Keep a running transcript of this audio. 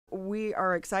we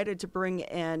are excited to bring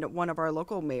in one of our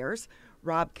local mayors,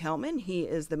 Rob Kalman. He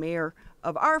is the mayor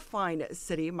of our fine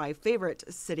city, my favorite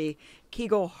city,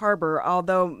 Keego Harbor.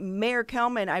 Although, Mayor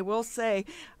Kalman, I will say,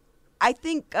 I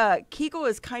think Keego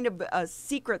is kind of a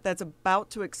secret that's about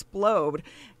to explode.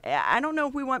 I don't know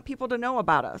if we want people to know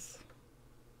about us.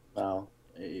 Well,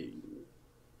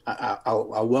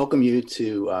 I'll welcome you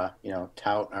to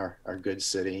tout our good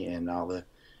city and all the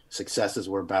successes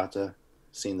we're about to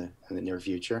see in the near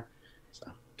future. So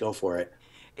go for it.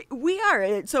 We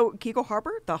are. So, Keego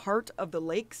Harbor, the heart of the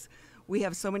lakes. We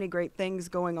have so many great things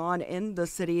going on in the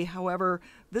city. However,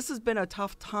 this has been a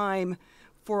tough time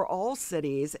for all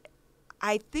cities.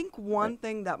 I think Right. one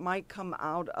thing that might come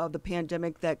out of the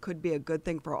pandemic that could be a good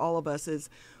thing for all of us is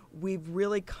we've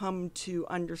really come to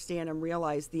understand and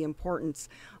realize the importance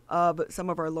of some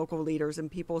of our local leaders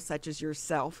and people such as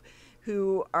yourself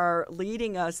who are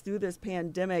leading us through this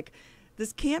pandemic.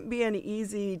 This can't be an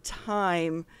easy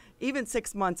time, even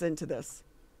 6 months into this.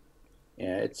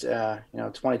 Yeah, it's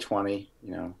 2020.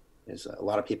 As a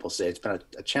lot of people say, it's been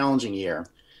a challenging year.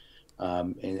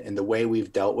 And the way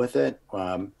we've dealt with it,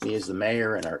 me as the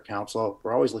mayor and our council,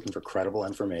 we're always looking for credible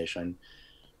information,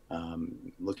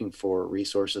 looking for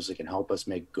resources that can help us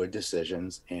make good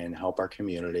decisions and help our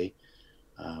community.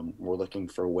 We're looking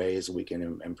for ways we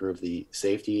can improve the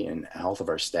safety and health of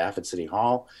our staff at City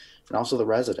Hall and also the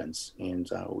residents. And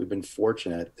we've been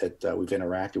fortunate that we've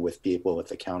interacted with people at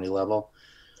the county level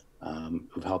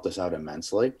who've helped us out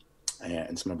immensely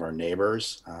and some of our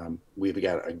neighbors. We've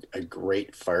got a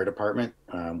great fire department.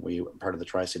 We are part of the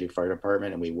Tri-City Fire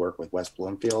Department, and we work with West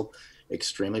Bloomfield,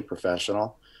 extremely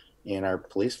professional. And our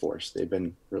police force, they've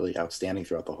been really outstanding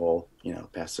throughout the whole,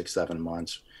 past 6, 7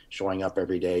 months, showing up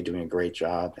every day, doing a great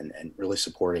job, and really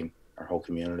supporting our whole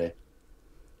community.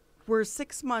 We're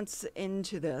 6 months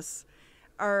into this.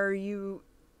 Are you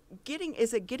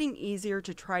is it getting easier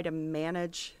to try to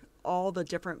manage all the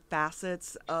different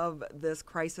facets of this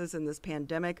crisis and this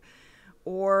pandemic?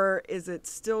 Or is it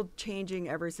still changing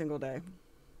every single day?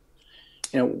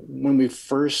 When we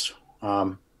first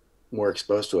were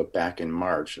exposed to it back in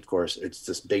March, of course, it's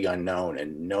this big unknown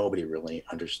and nobody really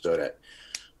understood it.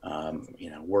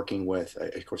 Working with,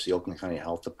 of course, the Oakland County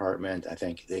Health Department, I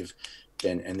think they've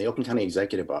been, and the Oakland County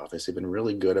Executive Office, they've been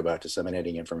really good about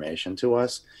disseminating information to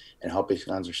us and helping us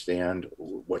understand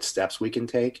what steps we can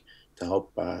take to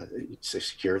help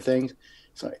secure things.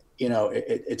 So,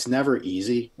 it's never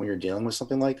easy when you're dealing with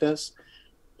something like this,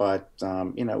 but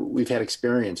we've had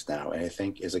experience now, and I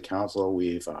think as a council,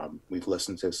 we've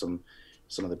listened to some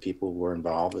of the people who are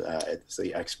involved at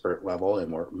the expert level,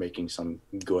 and we're making some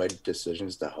good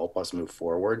decisions to help us move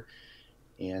forward.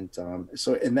 And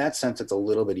so, in that sense, it's a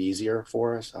little bit easier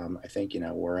for us. I think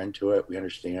we're into it. We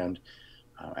understand.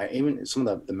 Even some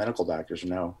of the medical doctors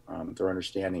know they're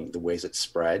understanding the ways it's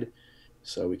spread,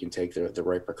 so we can take the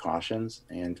right precautions.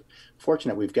 And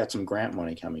fortunate, we've got some grant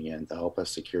money coming in to help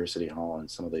us secure City Hall and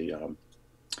some of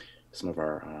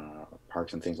our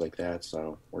parks and things like that.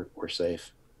 So we're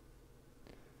safe.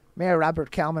 Mayor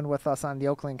Robert Kalman with us on the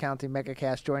Oakland County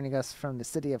MegaCast, joining us from the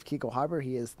city of Keego Harbor.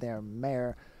 He is their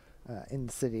mayor in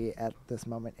the city at this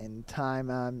moment in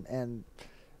time. And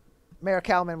Mayor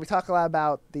Kalman, we talk a lot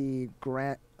about the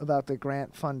grant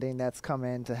funding that's come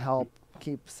in to help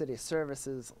keep city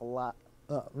services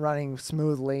running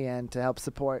smoothly and to help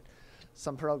support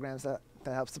some programs that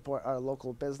help support our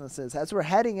local businesses. As we're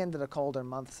heading into the colder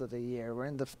months of the year, we're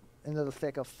into the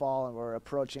thick of fall and we're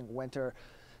approaching winter.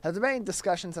 Has there been any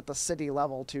discussions at the city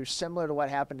level, too, similar to what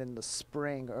happened in the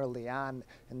spring early on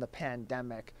in the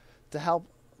pandemic, to help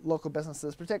local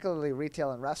businesses, particularly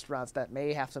retail and restaurants, that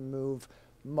may have to move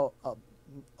a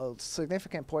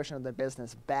significant portion of their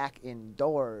business back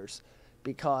indoors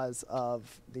because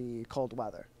of the cold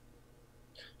weather?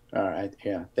 All right.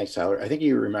 Yeah. Thanks, Tyler. I think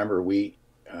you remember we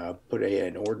put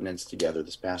an ordinance together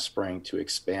this past spring to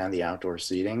expand the outdoor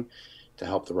seating to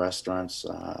help the restaurants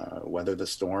weather the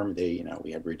storm.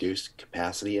 We had reduced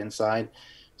capacity inside,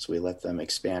 so we let them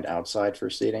expand outside for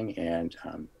seating and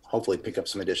hopefully pick up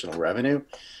some additional revenue.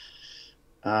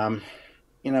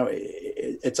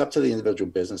 It's up to the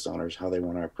individual business owners how they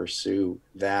want to pursue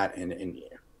that, and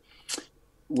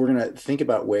we're going to think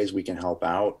about ways we can help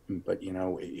out. But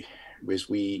as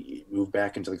we move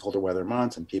back into the colder weather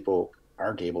months and people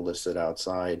aren't able to sit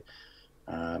outside,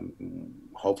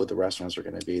 hopefully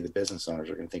the business owners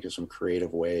are going to think of some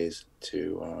creative ways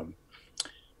to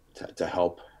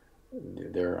help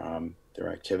their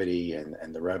activity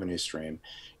and the revenue stream.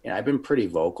 And I've been pretty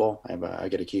vocal. I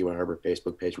got a Keego Harbor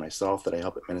Facebook page myself that I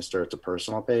help administer. It's a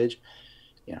personal page,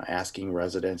 asking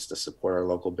residents to support our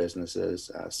local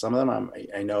businesses. Some of them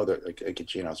I know that like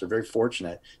Cachinos are very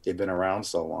fortunate. They've been around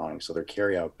so long, so their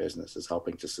carryout business is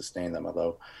helping to sustain them,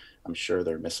 although I'm sure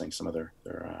they're missing some of their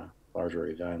larger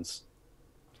events.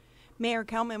 Mayor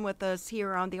Kalman with us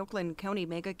here on the Oakland County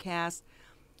MegaCast.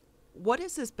 What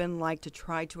has this been like to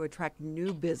try to attract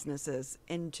new businesses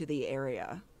into the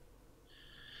area?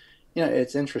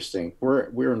 It's interesting.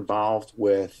 We're involved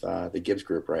with the Gibbs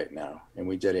Group right now, and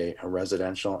we did a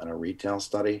residential and a retail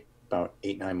study about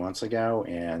 8-9 months ago,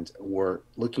 and we're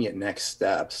looking at next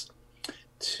steps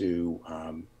to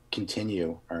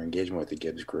continue our engagement with the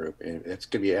Gibbs Group. And it's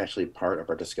going to be actually part of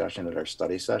our discussion at our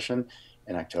study session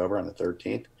in October on the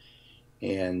 13th.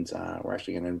 And we're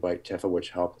actually going to invite TIFA, which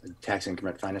help Tax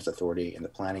Increment Finance Authority and the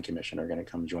Planning Commission are going to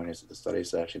come join us at the study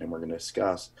session, and we're going to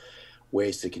discuss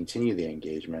ways to continue the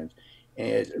engagement. And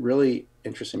it's really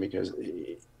interesting because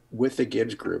with the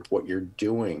Gibbs Group, what you're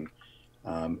doing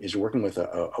is working with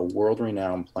a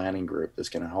world-renowned planning group that's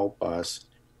going to help us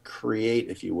create,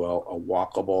 if you will, a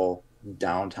walkable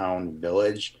downtown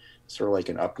village, sort of like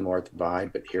an up north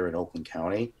vibe, but here in Oakland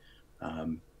County.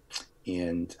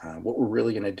 And what we're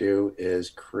really going to do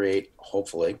is create,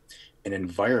 hopefully, an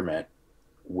environment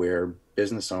where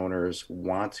business owners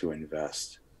want to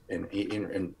invest. And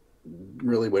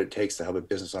really what it takes to have a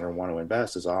business owner want to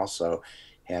invest is also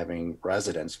having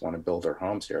residents want to build their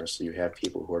homes here. So you have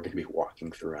people who are going to be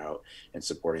walking throughout and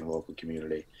supporting the local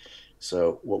community.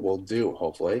 So what we'll do,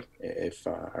 hopefully, if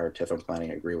our TIF and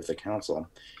planning agree with the council,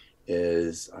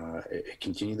 is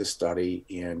continue the study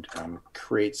and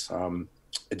create some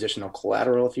additional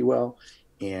collateral, if you will,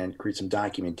 and create some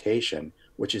documentation,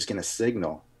 which is going to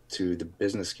signal to the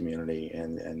business community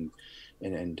and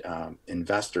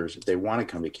investors that they want to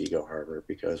come to Keego Harbor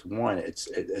because one,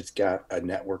 it's got a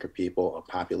network of people, a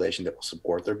population that will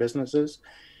support their businesses.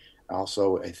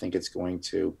 Also, I think it's going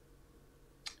to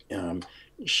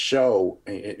show.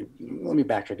 Let me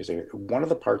backtrack a second. One of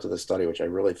the parts of the study which I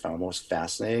really found most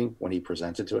fascinating when he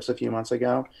presented to us a few months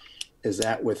ago is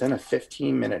that within a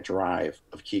 15-minute drive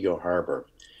of Keego Harbor,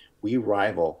 we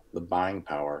rival the buying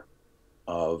power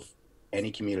of any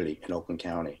community in Oakland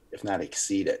County, if not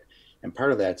exceed it. And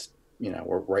part of that's,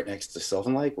 we're right next to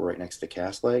Sylvan Lake, we're right next to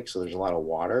Cass Lake, so there's a lot of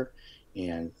water,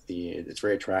 and it's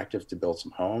very attractive to build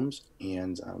some homes.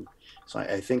 And so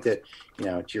I think that,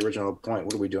 to your original point,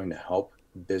 what are we doing to help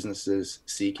businesses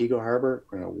see Keego Harbor?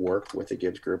 We're going to work with the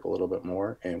Gibbs Group a little bit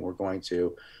more, and we're going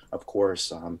to, of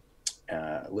course,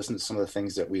 listen to some of the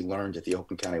things that we learned at the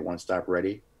Oakland County One Stop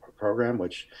Ready program,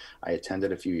 which I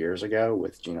attended a few years ago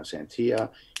with Gino Santia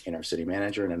and our city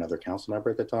manager and another council member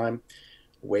at the time,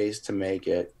 ways to make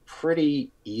it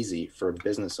pretty easy for a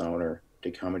business owner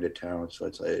to come into town. So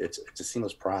it's a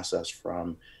seamless process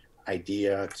from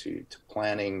idea to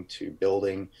planning to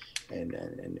building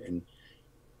and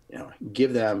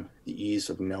give them the ease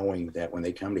of knowing that when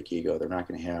they come to Keego, they're not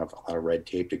going to have a lot of red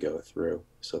tape to go through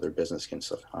so their business can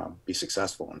be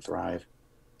successful and thrive.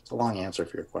 It's a long answer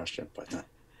for your question, but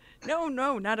No,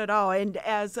 not at all. And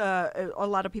as a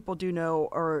lot of people do know,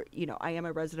 or, I am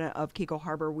a resident of Keego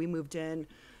Harbor. We moved in,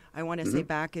 I want to say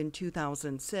back in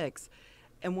 2006.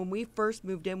 And when we first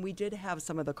moved in, we did have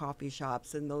some of the coffee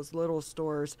shops and those little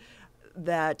stores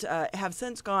that have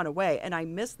since gone away. And I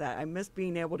miss that. I miss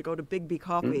being able to go to Big B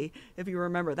Coffee, if you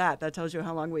remember that. That tells you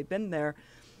how long we've been there,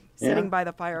 sitting by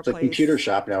the fireplace. It's a computer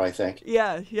shop now, I think.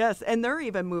 Yeah, yes. And they're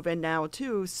even moving now,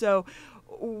 too. So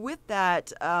with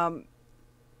that,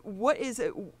 what is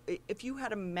it, if you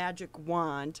had a magic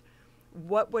wand,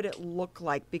 what would it look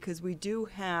like? Because we do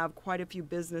have quite a few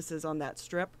businesses on that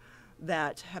strip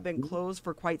that have been closed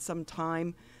for quite some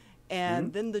time.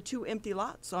 And then the 2 empty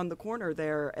lots on the corner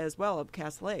there as well of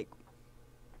Cass Lake.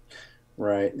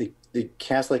 Right. The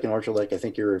Cass Lake and Orchard Lake, I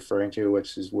think you're referring to,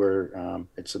 which is where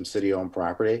it's some city-owned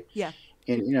property. Yeah.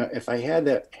 And, if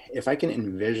I can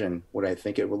envision what I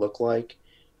think it would look like,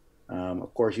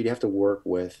 of course, you'd have to work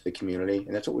with the community.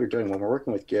 And that's what we were doing when we're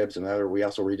working with Gibbs. And we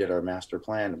also redid our master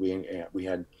plan. We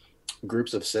had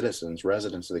groups of citizens,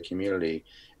 residents of the community,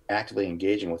 actively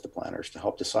engaging with the planners to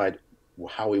help decide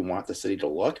how we want the city to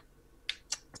look.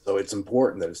 So it's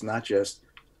important that it's not just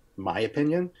my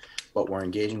opinion, but we're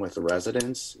engaging with the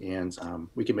residents, and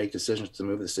we can make decisions to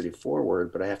move the city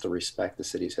forward, but I have to respect the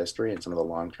city's history and some of the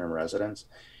long-term residents.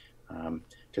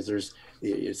 Because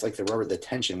it's like the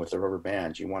tension with the rubber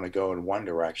band. You want to go in one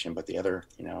direction, but the other,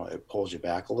 it pulls you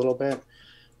back a little bit.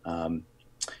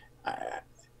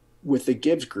 With the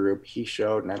Gibbs Group, he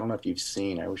showed, and I don't know if you've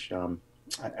seen,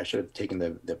 I should have taken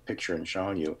the picture and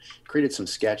shown you, created some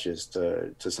sketches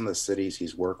to some of the cities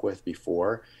he's worked with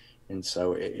before. And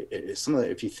so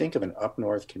if you think of an up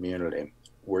north community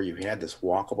where you had this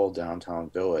walkable downtown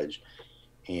village,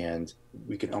 and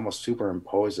we could almost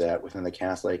superimpose that within the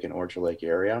Cass Lake and Orchard Lake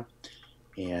area,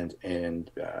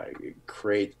 and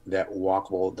create that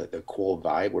walkable, the cool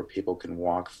vibe where people can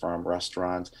walk from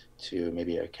restaurants to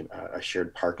maybe a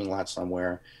shared parking lot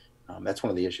somewhere. That's one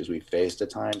of the issues we faced at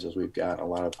times, is we've got a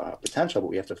lot of potential, but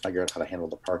we have to figure out how to handle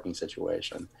the parking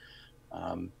situation.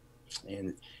 Um,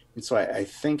 and, and so I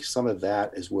think some of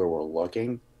that is where we're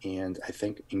looking. And I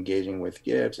think engaging with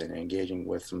Gibbs and engaging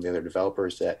with some of the other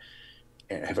developers that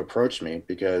have approached me,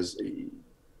 because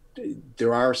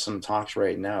there are some talks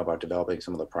right now about developing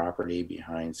some of the property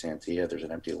behind Santia. There's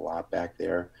an empty lot back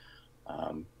there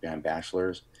behind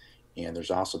Bachelor's. And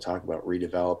there's also talk about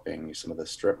redeveloping some of the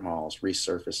strip malls,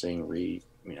 resurfacing,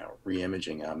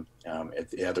 re-imaging them at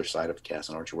the other side of Cass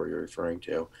and Orchard where you're referring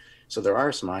to. So there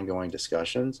are some ongoing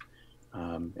discussions.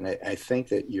 And I think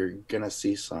that you're going to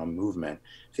see some movement.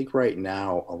 I think right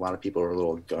now, a lot of people are a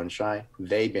little gun shy,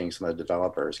 they being some of the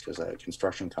developers, because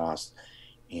construction costs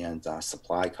and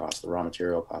supply costs, the raw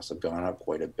material costs have gone up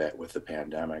quite a bit with the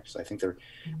pandemic. So I think they're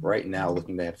right now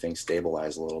looking to have things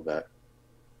stabilize a little bit.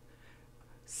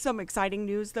 Some exciting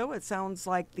news, though. It sounds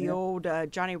like the old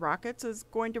Johnny Rockets is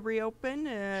going to reopen.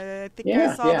 I think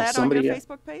I saw that on your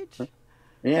Facebook page.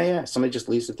 Yeah. Somebody just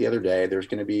leased it the other day. There's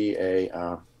going to be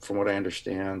from what I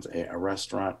understand, a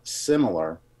restaurant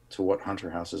similar to what Hunter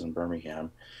House is in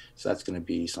Birmingham. So that's going to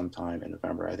be sometime in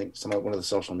November. I think one of the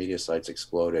social media sites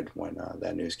exploded when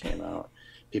that news came out.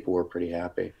 People were pretty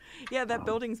happy. Yeah, that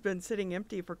building's been sitting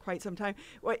empty for quite some time.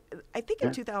 Well, I think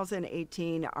in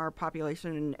 2018, our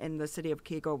population in the city of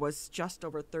Keego was just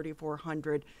over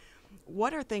 3,400.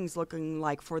 What are things looking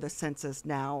like for the census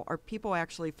now? Are people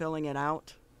actually filling it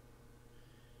out?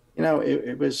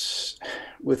 It was,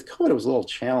 with COVID, it was a little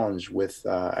challenge with,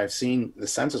 I've seen the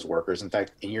census workers, in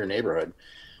fact, in your neighborhood.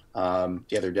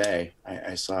 The other day,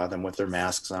 I saw them with their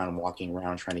masks on, walking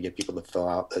around trying to get people to fill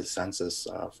out the census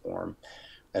form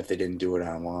if they didn't do it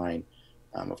online.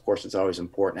 Of course, it's always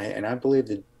important. And I believe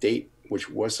the date, which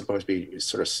was supposed to be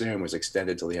sort of soon, was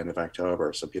extended till the end of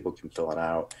October so people can fill it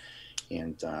out.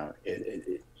 And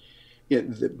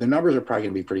the numbers are probably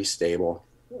going to be pretty stable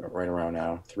right around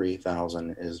now.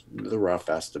 3,000 is the rough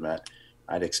estimate.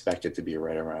 I'd expect it to be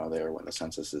right around there when the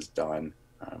census is done.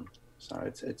 So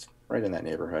it's right in that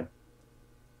neighborhood.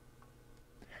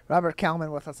 Robert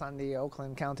Kalman with us on the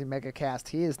Oakland County MegaCast.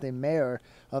 He is the mayor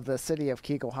of the city of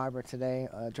Keego Harbor today,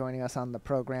 joining us on the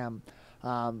program.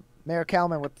 Mayor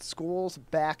Kalman, with the schools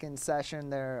back in session,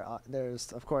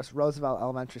 there's, of course, Roosevelt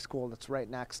Elementary School that's right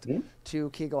next to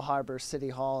Keego Harbor City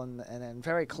Hall, and then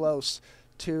very close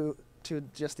to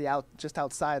just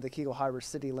outside the Keego Harbor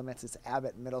city limits is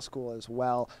Abbott Middle School as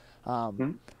well.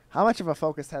 How much of a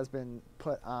focus has been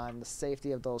put on the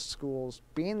safety of those schools,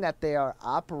 being that they are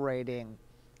operating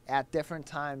at different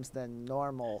times than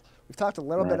normal? We've talked a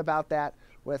little bit about that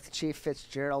with Chief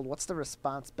Fitzgerald. What's the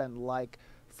response been like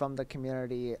from the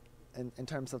community in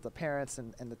terms of the parents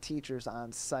and the teachers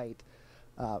on site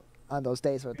on those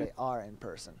days where they are in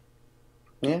person?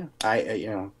 Yeah,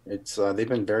 it's they've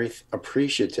been very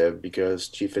appreciative, because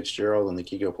Chief Fitzgerald and the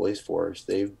Keego Police Force,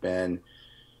 they've been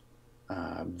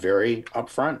very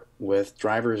upfront with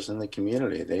drivers in the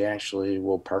community. They actually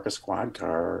will park a squad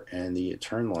car in the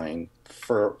turn lane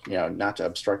for, not to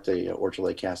obstruct the Orchard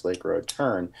Lake Cass Lake Road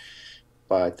turn,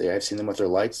 but I've seen them with their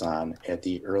lights on at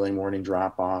the early morning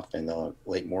drop off and the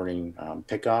late morning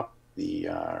pickup, the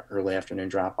early afternoon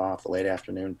drop off, the late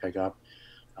afternoon pickup.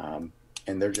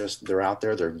 And they're out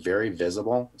there. They're very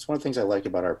visible. It's one of the things I like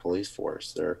about our police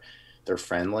force. They're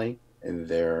friendly, and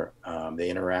they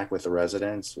interact with the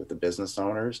residents, with the business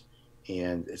owners,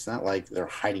 and it's not like they're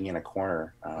hiding in a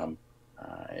corner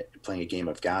playing a game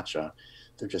of gotcha.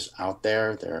 They're just out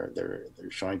there. They're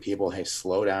showing people, hey,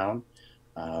 slow down.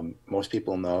 Most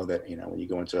people know that when you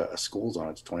go into a school zone,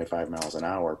 it's 25 miles an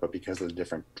hour, but because of the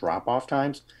different drop-off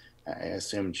times, I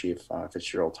assume Chief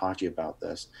Fitzgerald talked to you about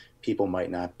this. People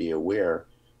might not be aware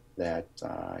that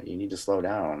you need to slow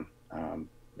down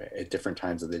at different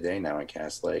times of the day now in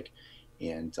Cass Lake.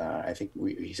 And I think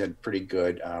he's had pretty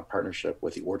good partnership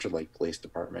with the Orchard Lake Police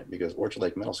Department, because Orchard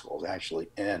Lake Middle School is actually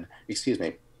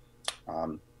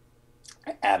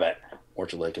Abbott.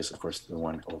 Orchard Lake is, of course, the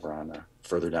one over on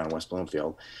further down West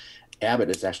Bloomfield. Abbott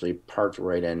is actually parked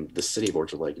right in the city of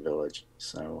Orchard Lake Village.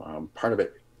 So part of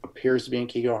it appears to be in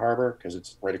Keego Harbor, because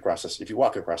it's right across this. If you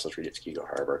walk across the street, it's Keego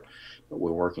Harbor. But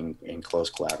we're working in close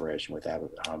collaboration with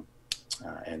Abbott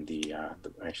and the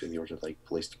Orchard Lake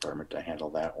Police Department to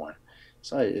handle that one.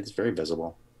 So it's very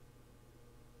visible.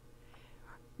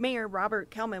 Mayor Robert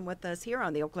Kalman with us here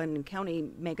on the Oakland County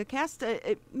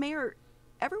MegaCast. Mayor,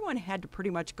 everyone had to pretty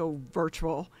much go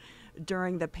virtual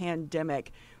during the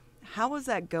pandemic. How is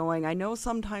that going? I know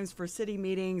sometimes for city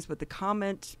meetings with the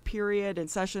comment period and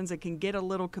sessions, it can get a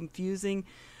little confusing.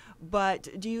 But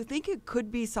do you think it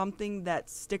could be something that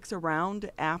sticks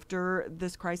around after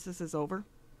this crisis is over?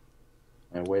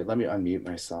 And wait, let me unmute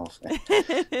myself.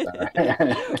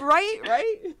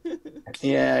 Right.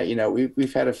 Yeah,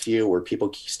 we've had a few where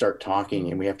people start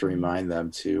talking and we have to remind them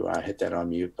to hit that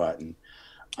unmute button.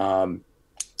 Um,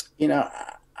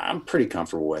 I'm pretty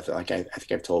comfortable with it. Like I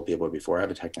think I've told people before, I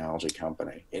have a technology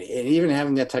company, and even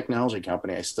having that technology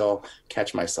company, I still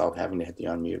catch myself having to hit the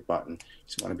unmute button.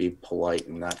 Just want to be polite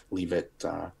and not leave it,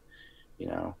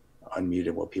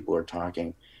 unmuted while people are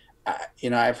talking.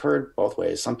 I've heard both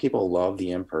ways. Some people love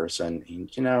the in-person,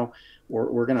 and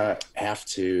we're gonna have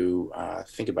to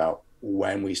think about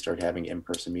when we start having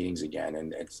in-person meetings again,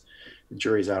 and the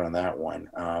jury's out on that one.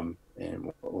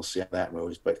 And we'll see how that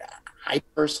moves. But I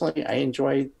personally, I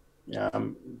enjoy.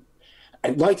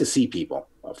 I'd like to see people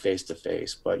face to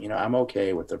face, but I'm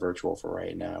okay with the virtual for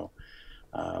right now.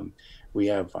 We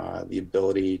have the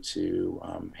ability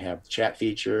to have the chat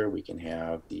feature. We can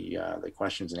have the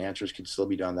questions and answers could still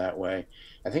be done that way.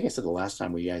 I think I said the last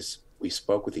time we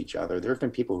spoke with each other, there have been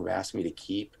people who've asked me to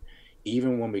keep,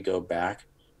 even when we go back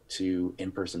to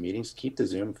in-person meetings, keep the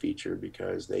Zoom feature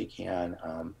because they can.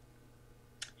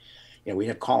 We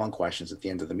have call-in questions at the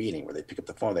end of the meeting where they pick up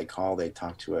the phone, they call, they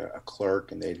talk to a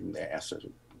clerk, and they ask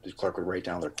the clerk would write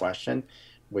down their question.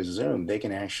 With Zoom, they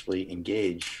can actually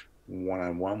engage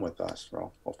one-on-one with us,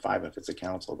 well, five if it's a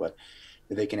council, but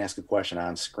they can ask a question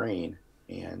on screen,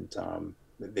 and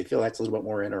they feel that's a little bit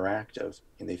more interactive,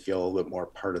 and they feel a little bit more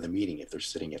part of the meeting if they're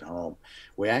sitting at home.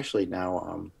 We actually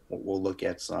now we'll look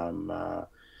at some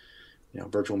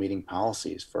virtual meeting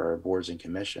policies for our boards and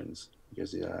commissions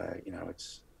because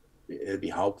it'd be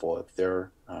helpful if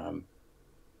they're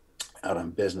out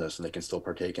on business and they can still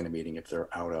partake in a meeting if they're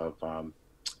out of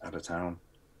town.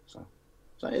 So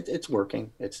it's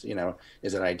working. It's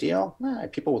is it ideal? Nah,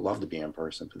 people would love to be in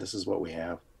person, but this is what we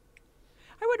have.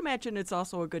 I would imagine it's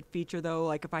also a good feature, though.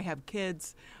 Like if I have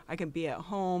kids, I can be at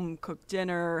home, cook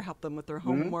dinner, help them with their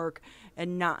homework,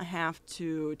 and not have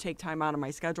to take time out of my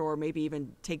schedule or maybe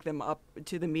even take them up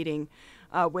to the meeting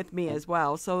with me as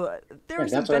well. So there are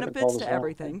some benefits to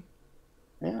everything.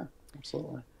 Yeah,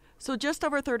 absolutely. So just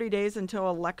over 30 days until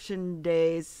election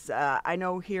days. I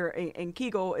know here in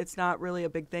Keego, it's not really a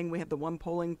big thing. We have the one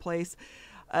polling place.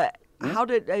 How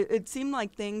did it seem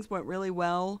like things went really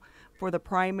well for the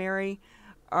primary?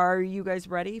 Are you guys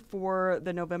ready for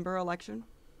the November election?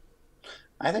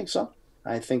 I think so.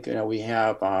 I think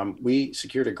we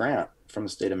secured a grant from the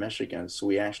state of Michigan, so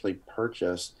we actually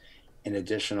purchased an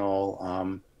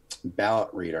additional ballot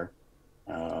reader.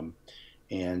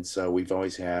 And so we've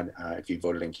always had, if you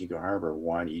voted in Keego Harbor,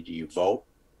 one, you vote,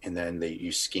 and then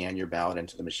you scan your ballot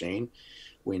into the machine.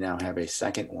 We now have a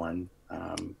second one,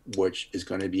 which is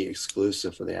going to be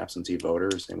exclusive for the absentee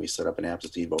voters, and we set up an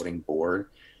absentee voting board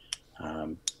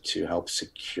to help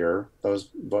secure those.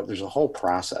 But there's a whole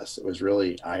process. It was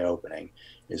really eye-opening,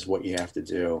 is what you have to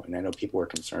do. And I know people are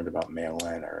concerned about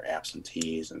mail-in or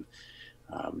absentees, and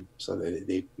so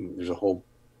there's a whole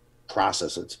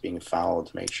process that's being followed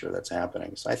to make sure that's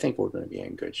happening. So I think we're going to be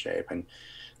in good shape. And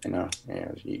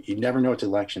you never know it's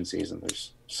election season.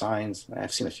 There's signs.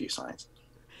 I've seen a few signs.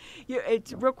 Yeah,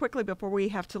 it's real quickly before we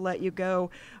have to let you go.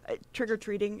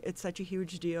 Trick-or-treating, it's such a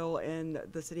huge deal in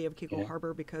the city of Keego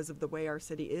Harbor because of the way our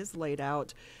city is laid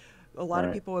out. A lot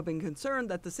of people have been concerned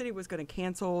that the city was going to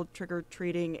cancel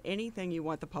trick-or-treating. Anything you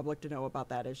want the public to know about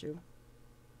that issue?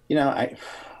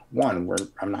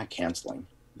 I'm not canceling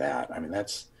that. I mean,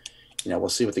 that's, we'll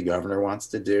see what the governor wants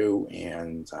to do,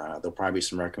 and there'll probably be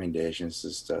some recommendations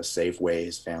as to safe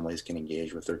ways families can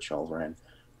engage with their children.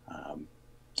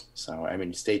 So, I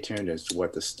mean, stay tuned as to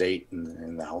what the state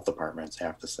and the health departments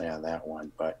have to say on that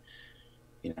one. But,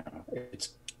 it's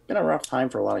been a rough time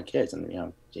for a lot of kids,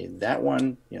 and that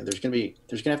one, there's gonna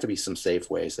have to be some safe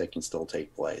ways that can still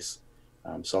take place.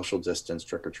 Social distance,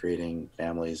 trick or treating,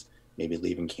 families maybe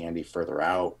leaving candy further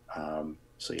out,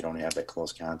 so you don't have that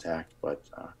close contact. But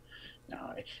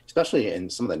especially in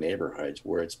some of the neighborhoods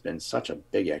where it's been such a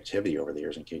big activity over the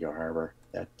years in Keego Harbor,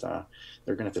 that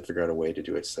they're going to have to figure out a way to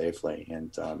do it safely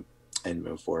and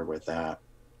move forward with that.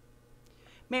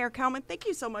 Mayor Kalman, thank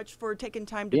you so much for taking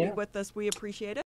time to be with us. We appreciate it.